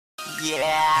Yeah,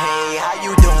 hey, how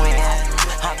you doing?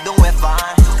 I'm doing fine.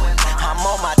 I'm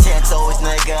on my 10 toes,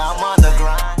 nigga. I'm on the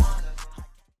grind.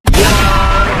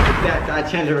 Back to our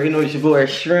channel, already know it's your boy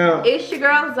Shrimp. It's your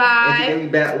girl Zai. And we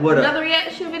back with another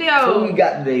reaction video. Who we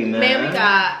got today, man? Man, we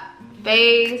got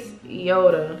Fase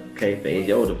Yoda. Okay, Fase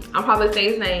Yoda. I'm probably saying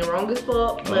his name wrong as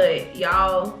fuck, but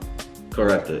y'all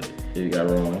correct it. You got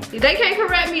it wrong. They can't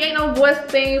correct me. Ain't no voice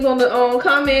things on the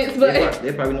comments, but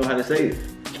they probably know how to say it.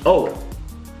 Oh,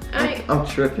 I'm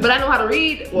tripping. But I know how to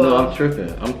read. Well, no, I'm tripping.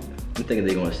 I'm thinking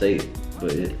they're gonna say it,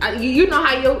 but you know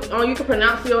how you can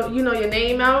pronounce your your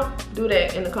name out. Do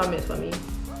that in the comments for me.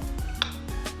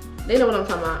 They know what I'm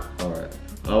talking about. All right.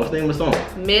 What's the name of the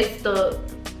song? Messed up.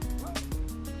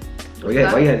 Why you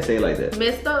had to say it like that?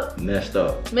 Messed up. Messed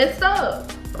up. Messed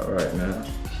up. All right, man.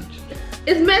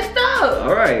 It's messed up.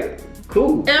 All right.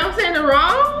 Cool. And I'm saying it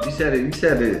wrong. You said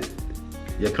it.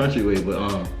 Your country way,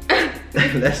 but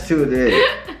let's do it.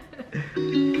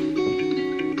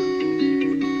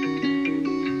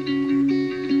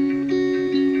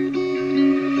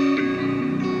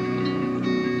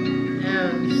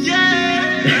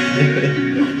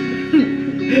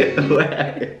 What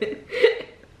happened?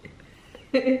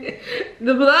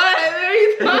 The blood. There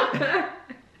you go.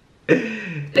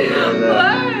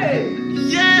 What?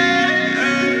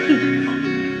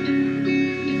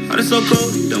 Heart is so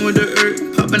cold, done with the earth,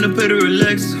 pop in the pit to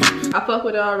relax. I fuck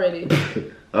with it already.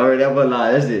 Alright, that was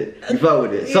lie. That's it. You fuck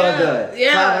with it. So done.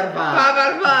 Yeah. 5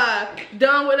 out of 5. 5 out of 5.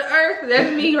 Done with the earth.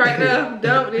 That's me right now.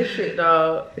 Done with this shit,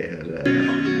 dog. Yeah,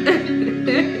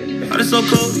 Heart is so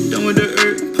cold, done with the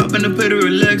earth, pop in the pit to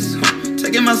relax.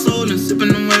 Taking my soul and sipping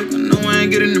the work, I know I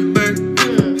ain't getting the burp.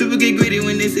 People get greedy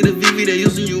when they see the VV, they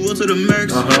using you up to the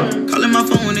mercs. Calling my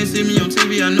phone when they see me on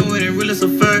TV, I know it ain't real, it's a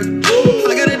fact.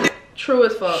 I got a true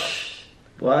as fuck.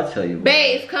 Well, I tell you,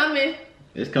 babe, it's coming.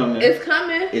 It's coming. It's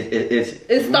coming.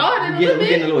 It's starting a little bit. We're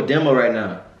getting a little demo right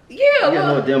now. Yeah, we're getting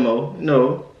a little demo.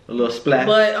 No, a little splash.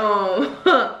 But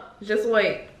just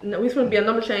wait. No, we's gonna be a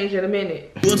number change in a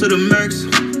minute. Go to the mercs.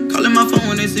 Calling my phone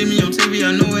when they see me on TV,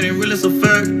 I know it ain't real, it's a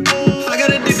fact. I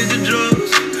got addicted to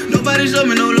drugs. Nobody show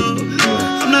me no love.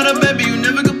 I'm not a baby, you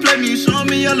never could play me. You showing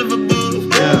me all of above.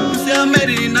 You see I made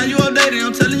it, and now you updated.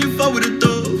 I'm telling you, fuck with the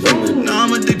thug. Now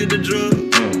I'm addicted to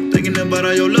drugs. Thinking about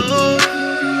all your love.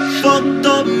 Fucked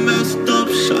up, messed up,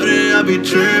 shawty, I be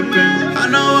tripping. I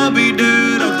know I be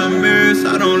dead off the mirrors,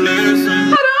 I don't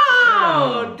listen.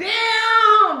 Hold on,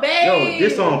 damn, babe. Yo,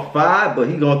 this on 5, but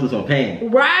he going through some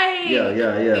pain. Right. Yeah.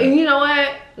 And you know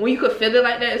what? When you could feel it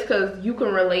like that, it's because you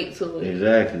can relate to it.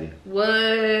 Exactly.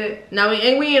 What? Now we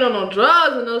ain't on no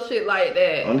drugs and no shit like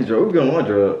that. On the drug, we be on one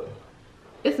drug.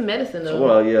 It's medicine though.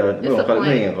 Well, yeah, we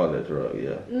ain't call it drug,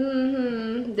 yeah.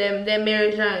 That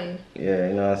Mary Jane. Yeah,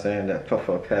 you know what I'm saying? That puff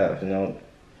up pass, you know,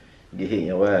 get hit in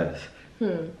your ass.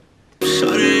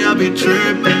 Shawty, I be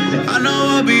tripping. I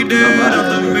know I be dead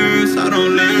off the mirrors, I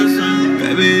don't listen.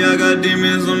 Baby, I got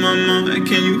demons on my mind,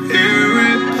 can you hear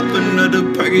it? Pop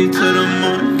another perky to the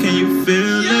mark, can you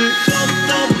feel it? Fucked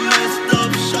up, messed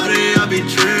up, shawty, I be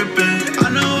tripping.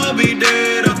 I know I be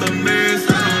dead off the mirrors,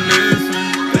 I don't listen.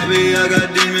 Baby, I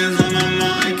got demons on my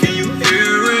mind, can you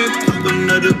hear it? Pop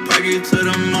another perky to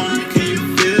the mark, can you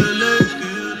feel it?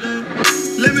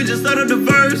 Let me just start up the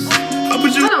verse.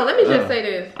 Hold on, let me just say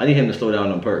this. I need him to slow down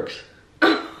them perks.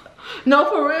 No,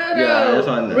 for real though. Yeah, that's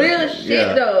what I know. Real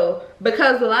shit though.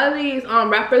 Because a lot of these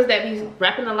rappers that be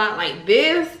rapping a lot like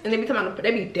this, and they be talking about,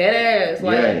 they be dead ass.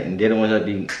 Like, yeah, and they're the ones that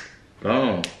be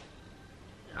gone.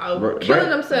 Killing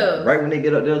themselves. Right when they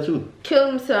get up there too.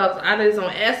 Killing themselves. Either it's on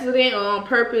accident or on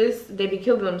purpose. They be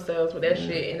killing themselves with that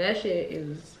shit. And that shit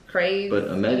is crazy. But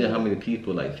imagine how many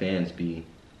people, like fans, be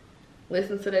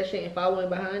listen to that shit and following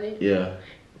behind it. Yeah.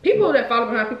 People that follow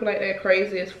behind people like that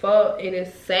crazy as fuck, and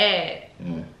it's sad.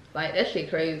 Like, that shit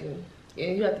crazy.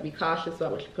 And you have to be cautious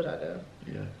about what you put out there.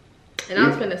 Yeah. And I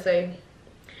was finna say,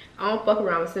 I don't fuck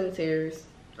around with cemeteries.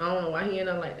 I don't know why he ain't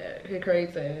nothing like that. He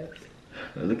crazy ass.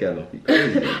 Look at him. He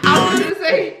crazy. I was gonna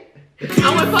say, I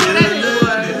wouldn't fuck with that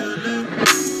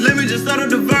nigga. Let me just start up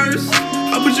the verse.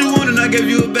 I put you on and I gave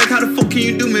you it back. How the fuck can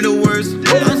you do me the worst?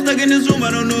 I'm stuck in this room, I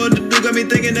don't know what to do. Got me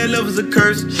thinking that love is a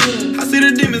curse. I see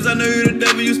the demons, I know you the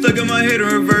devil. You stuck in my head in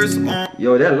reverse.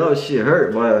 Yo, that love shit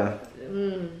hurt, boy.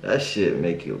 That shit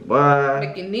make you, boy.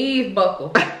 Make your knees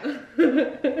buckle.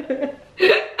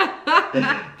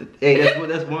 Hey,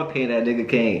 that's one pain that nigga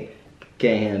can't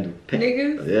handle.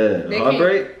 Niggas? Yeah.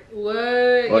 Heartbreak? What?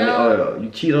 Or you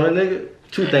cheat on a nigga?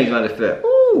 2 things on the fact.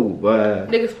 Ooh, boy.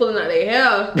 Niggas pulling out their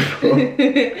hair.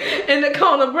 In the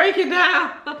corner, break it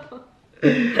down.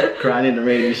 Crying in the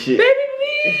rain and shit. Baby,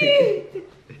 please.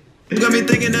 You got me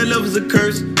thinking that love is a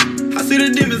curse. I see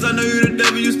the demons, I know you the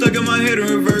devil. You stuck in my head in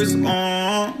reverse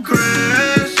on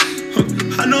crash.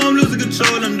 I know I'm losing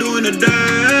control, I'm doing a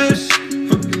dash.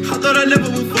 I thought I never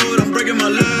would fall, I'm breaking my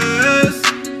legs.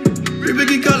 Reaper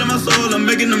keep calling my soul, I'm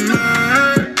making a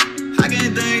murder. I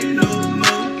can't think no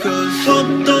more, cause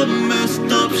fucked up, messed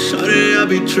up, shawty, I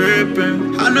be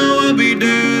tripping. I know I'll be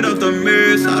dead off the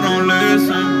mirrors, I don't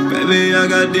listen. Baby, I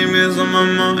got demons on my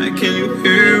mind, can you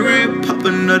hear it? Pop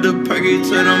another perky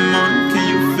to the mind, can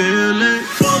you feel it?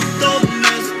 Fucked up,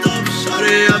 messed up,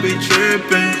 shawty, I be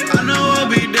tripping. I know I'll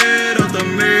be dead off the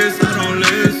mirrors, I don't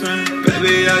listen.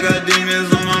 Baby, I got demons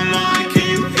on my mind, can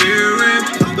you hear it?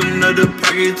 Pop another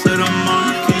perky to the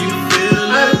mind, can you feel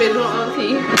it? I've been doing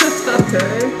auntie.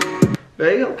 Okay.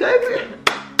 Baby, okay, man.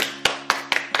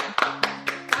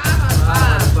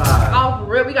 Oh,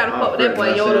 for real, we gotta fuck with that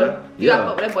boy Yoda. You gotta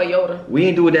fuck with that boy Yoda. We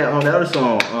ain't do that on the other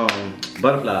song,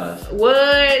 Butterflies. What?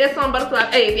 That song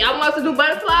Butterflies. Hey, if y'all want us to do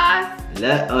Butterflies,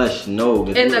 let us know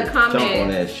in the comments. Jump on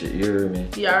that shit, you hear me?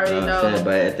 You already know.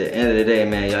 But at the end of the day,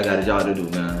 man, y'all got a job to do,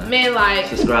 man. Man, like,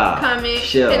 subscribe, comment,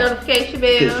 share, hit notification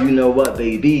bell. Cause you know what,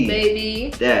 baby?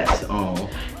 Baby. That's on.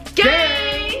 Gang!